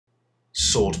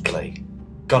Swordplay,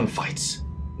 gunfights,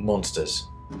 monsters,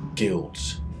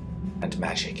 guilds, and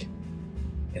magic.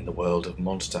 In the world of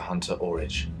Monster Hunter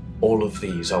Orage, all of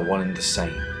these are one and the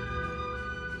same.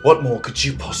 What more could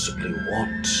you possibly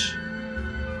want?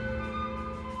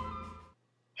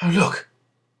 Oh look!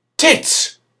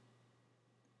 Tits!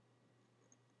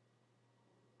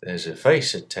 There's a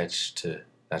face attached to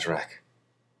that rack.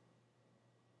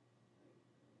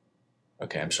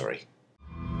 Okay, I'm sorry.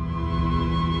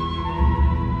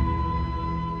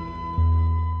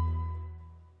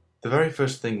 The very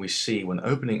first thing we see when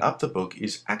opening up the book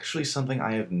is actually something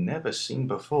I have never seen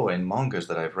before in mangas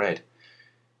that I've read.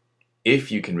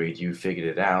 If you can read, you figured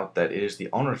it out, that it is the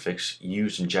honorifics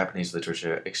used in Japanese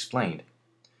literature explained.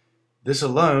 This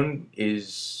alone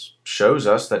shows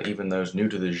us that even those new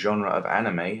to the genre of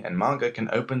anime and manga can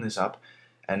open this up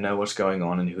and know what's going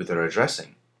on and who they're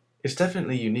addressing. It's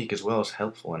definitely unique as well as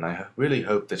helpful, and I really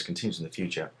hope this continues in the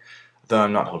future, though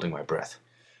I'm not holding my breath.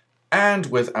 And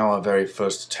with our very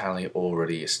first tally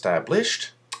already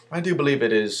established, I do believe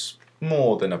it is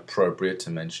more than appropriate to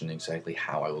mention exactly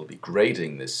how I will be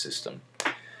grading this system.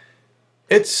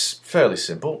 It's fairly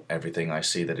simple. Everything I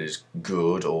see that is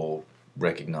good or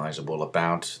recognizable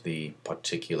about the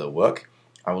particular work,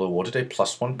 I will award it a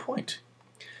 +1 point.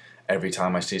 Every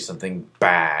time I see something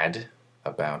bad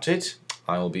about it,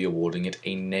 I will be awarding it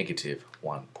a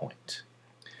 -1 point.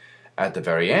 At the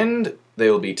very end, they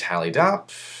will be tallied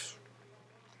up.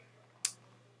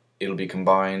 It'll be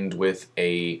combined with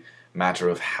a matter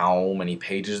of how many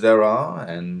pages there are,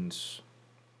 and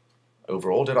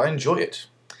overall, did I enjoy it?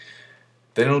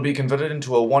 Then it'll be converted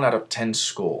into a 1 out of 10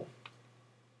 score.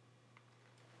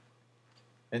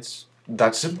 It's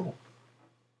that simple.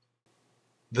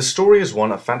 The story is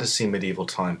one of fantasy medieval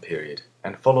time period,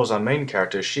 and follows our main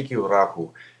character Shiki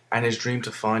Uraku and his dream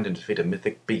to find and defeat a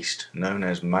mythic beast known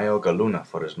as Mayogaluna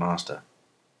for his master.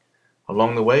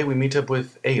 Along the way, we meet up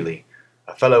with Ailey,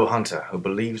 a fellow hunter who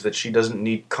believes that she doesn't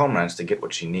need comrades to get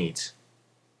what she needs.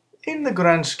 In the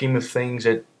grand scheme of things,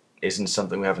 it isn't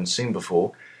something we haven't seen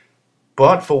before,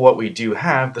 but for what we do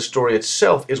have, the story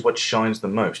itself is what shines the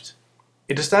most.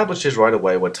 It establishes right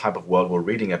away what type of world we're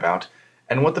reading about,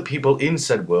 and what the people in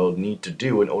said world need to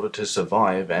do in order to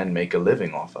survive and make a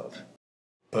living off of.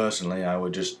 Personally, I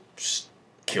would just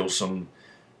kill some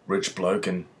rich bloke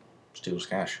and steal his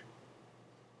cash.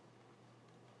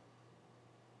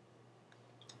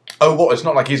 Oh, what? It's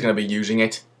not like he's going to be using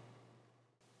it.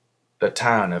 The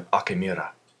town of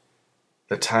Akimura.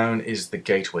 The town is the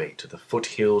gateway to the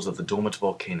foothills of the dormant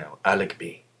volcano,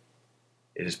 Alekbi.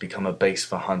 It has become a base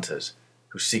for hunters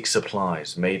who seek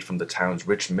supplies made from the town's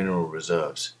rich mineral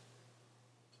reserves.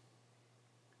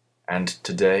 And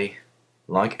today,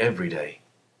 like every day,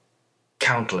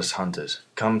 countless hunters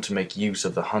come to make use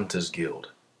of the Hunters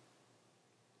Guild.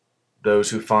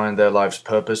 Those who find their life's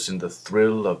purpose in the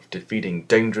thrill of defeating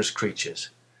dangerous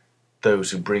creatures. Those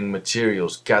who bring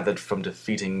materials gathered from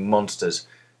defeating monsters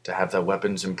to have their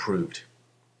weapons improved.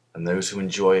 And those who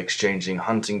enjoy exchanging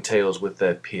hunting tales with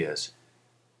their peers.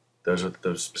 Those with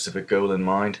the specific goal in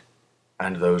mind,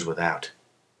 and those without.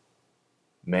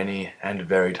 Many and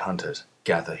varied hunters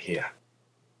gather here.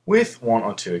 With 1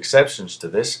 or 2 exceptions to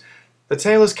this, the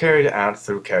tale is carried out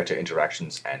through character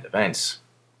interactions and events.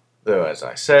 Though, as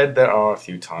I said, there are a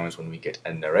few times when we get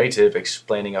a narrative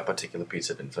explaining a particular piece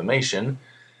of information,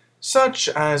 such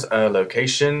as a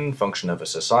location, function of a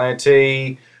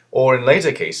society, or in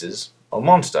later cases, a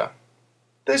monster.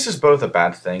 This is both a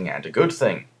bad thing and a good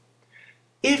thing.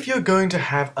 If you're going to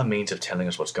have a means of telling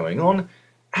us what's going on,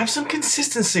 have some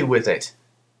consistency with it.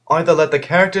 Either let the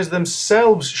characters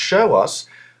themselves show us,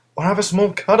 or have a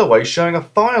small cutaway showing a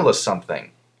file or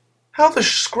something. How the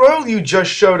scroll you just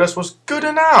showed us was good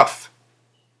enough!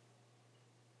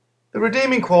 The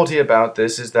redeeming quality about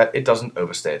this is that it doesn't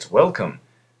overstay its welcome.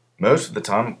 Most of the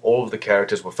time, all of the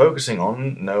characters we're focusing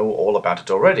on know all about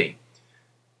it already.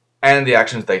 And the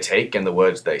actions they take and the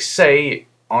words they say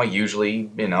are usually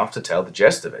enough to tell the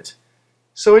gist of it.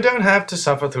 So we don't have to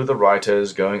suffer through the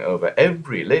writers going over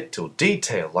every little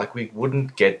detail like we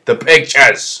wouldn't get the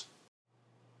pictures!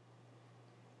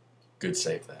 Good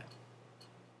save there.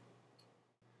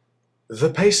 The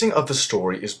pacing of the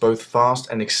story is both fast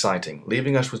and exciting,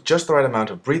 leaving us with just the right amount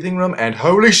of breathing room and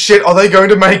 "holy shit, are they going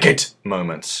to make it?"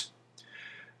 moments.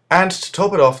 And to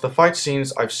top it off, the fight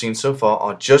scenes I've seen so far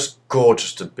are just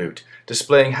gorgeous to boot,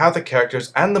 displaying how the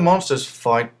characters and the monsters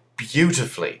fight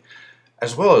beautifully,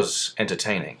 as well as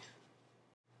entertaining.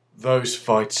 Those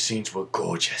fight scenes were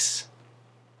gorgeous.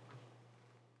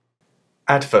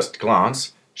 At first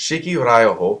glance, Shiki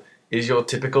Ryoho is your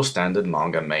typical standard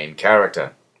manga main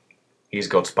character. He's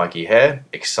got spiky hair,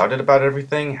 excited about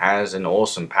everything, has an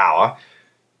awesome power,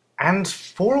 and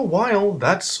for a while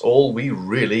that's all we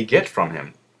really get from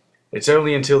him. It's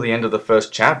only until the end of the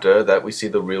first chapter that we see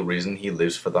the real reason he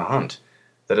lives for the hunt,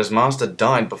 that his master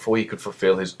died before he could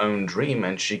fulfill his own dream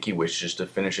and Shiki wishes to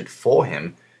finish it for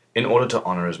him in order to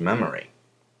honor his memory.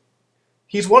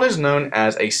 He's what is known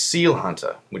as a seal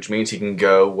hunter, which means he can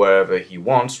go wherever he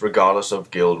wants regardless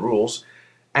of guild rules,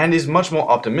 and is much more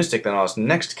optimistic than our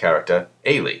next character,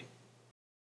 Ailey.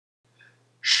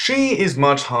 She is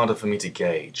much harder for me to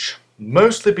gauge,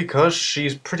 mostly because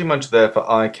she's pretty much there for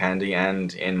eye candy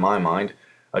and, in my mind,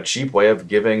 a cheap way of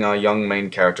giving our young main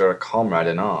character a comrade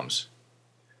in arms.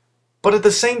 But at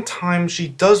the same time, she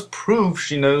does prove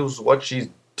she knows what she's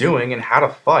doing and how to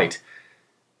fight.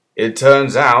 It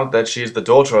turns out that she's the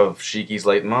daughter of Shiki's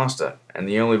late master, and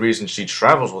the only reason she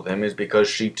travels with him is because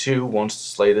she too wants to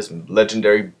slay this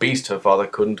legendary beast her father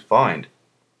couldn't find.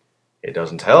 It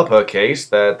doesn't help her case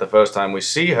that the first time we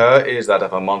see her is that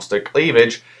of her monster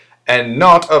cleavage, and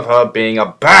not of her being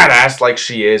a badass like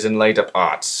she is in later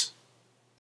parts.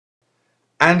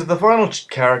 And the final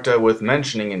character worth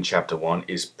mentioning in Chapter 1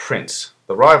 is Prince,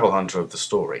 the rival hunter of the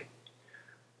story.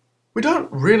 We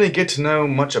don't really get to know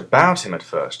much about him at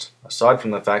first, aside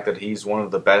from the fact that he's one of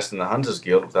the best in the Hunters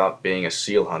Guild without being a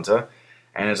seal hunter,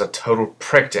 and is a total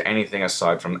prick to anything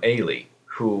aside from Ailey,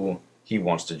 who he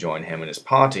wants to join him and his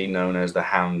party known as the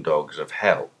Hound Dogs of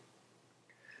Hell.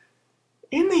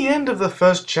 In the end of the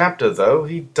first chapter, though,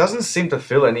 he doesn't seem to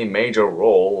fill any major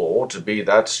role or to be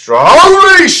that strong.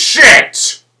 HOLY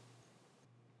SHIT!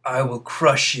 I will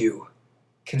crush you.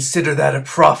 Consider that a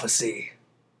prophecy.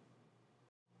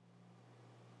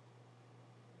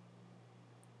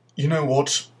 You know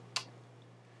what?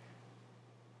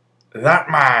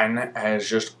 That man has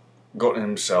just gotten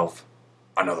himself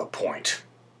another point.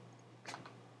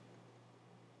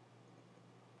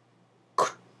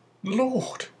 Good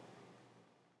Lord.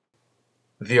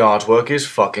 The artwork is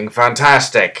fucking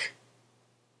fantastic.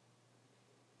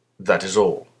 That is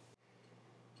all.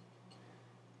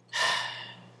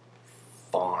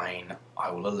 Fine,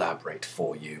 I will elaborate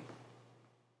for you.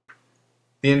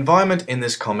 The environment in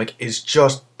this comic is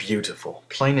just beautiful,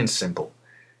 plain and simple.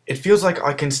 It feels like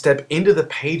I can step into the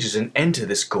pages and enter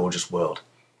this gorgeous world,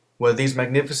 where these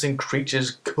magnificent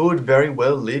creatures could very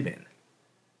well live in.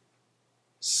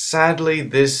 Sadly,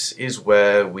 this is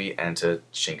where we enter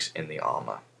chinks in the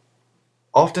armor.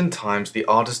 Oftentimes, the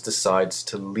artist decides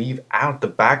to leave out the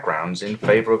backgrounds in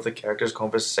favor of the characters'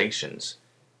 conversations.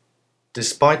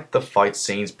 Despite the fight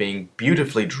scenes being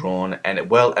beautifully drawn and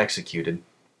well executed,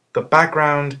 the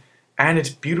background and its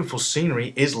beautiful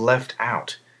scenery is left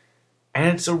out. And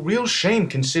it's a real shame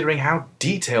considering how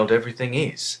detailed everything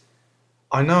is.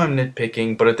 I know I'm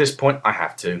nitpicking, but at this point I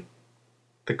have to.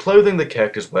 The clothing the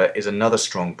characters wear is another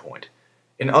strong point.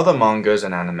 In other mangas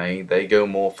and anime, they go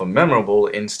more for memorable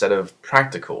instead of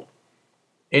practical.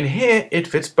 In here, it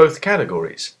fits both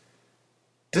categories.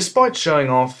 Despite showing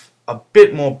off a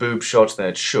bit more boob shots than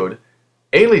it should,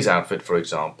 Ailey's outfit, for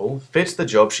example, fits the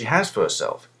job she has for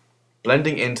herself,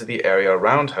 blending into the area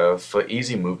around her for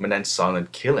easy movement and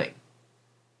silent killing.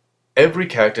 Every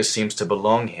character seems to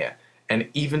belong here, and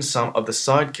even some of the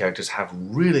side characters have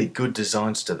really good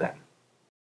designs to them.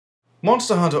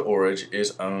 Monster Hunter Orage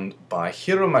is owned by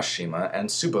Hiro Mashima and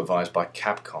supervised by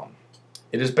Capcom.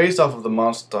 It is based off of the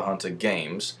Monster Hunter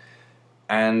games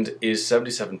and is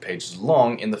 77 pages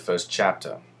long in the first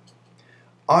chapter.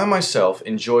 I myself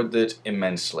enjoyed it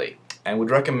immensely and would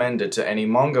recommend it to any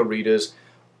manga readers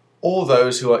or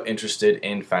those who are interested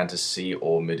in fantasy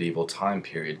or medieval time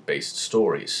period based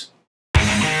stories.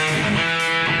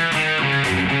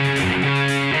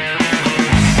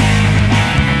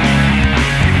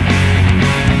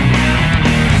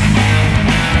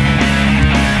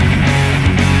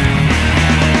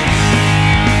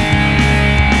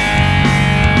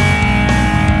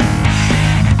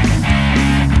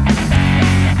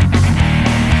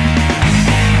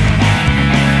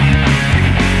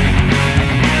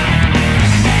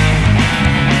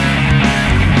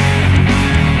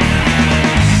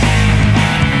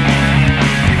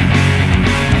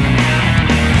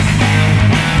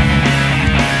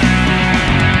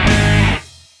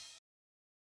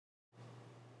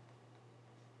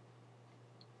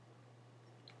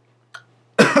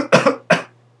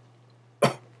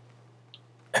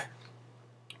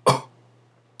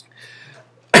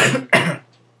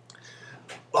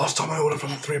 Last time I ordered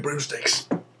from the Three Broomsticks.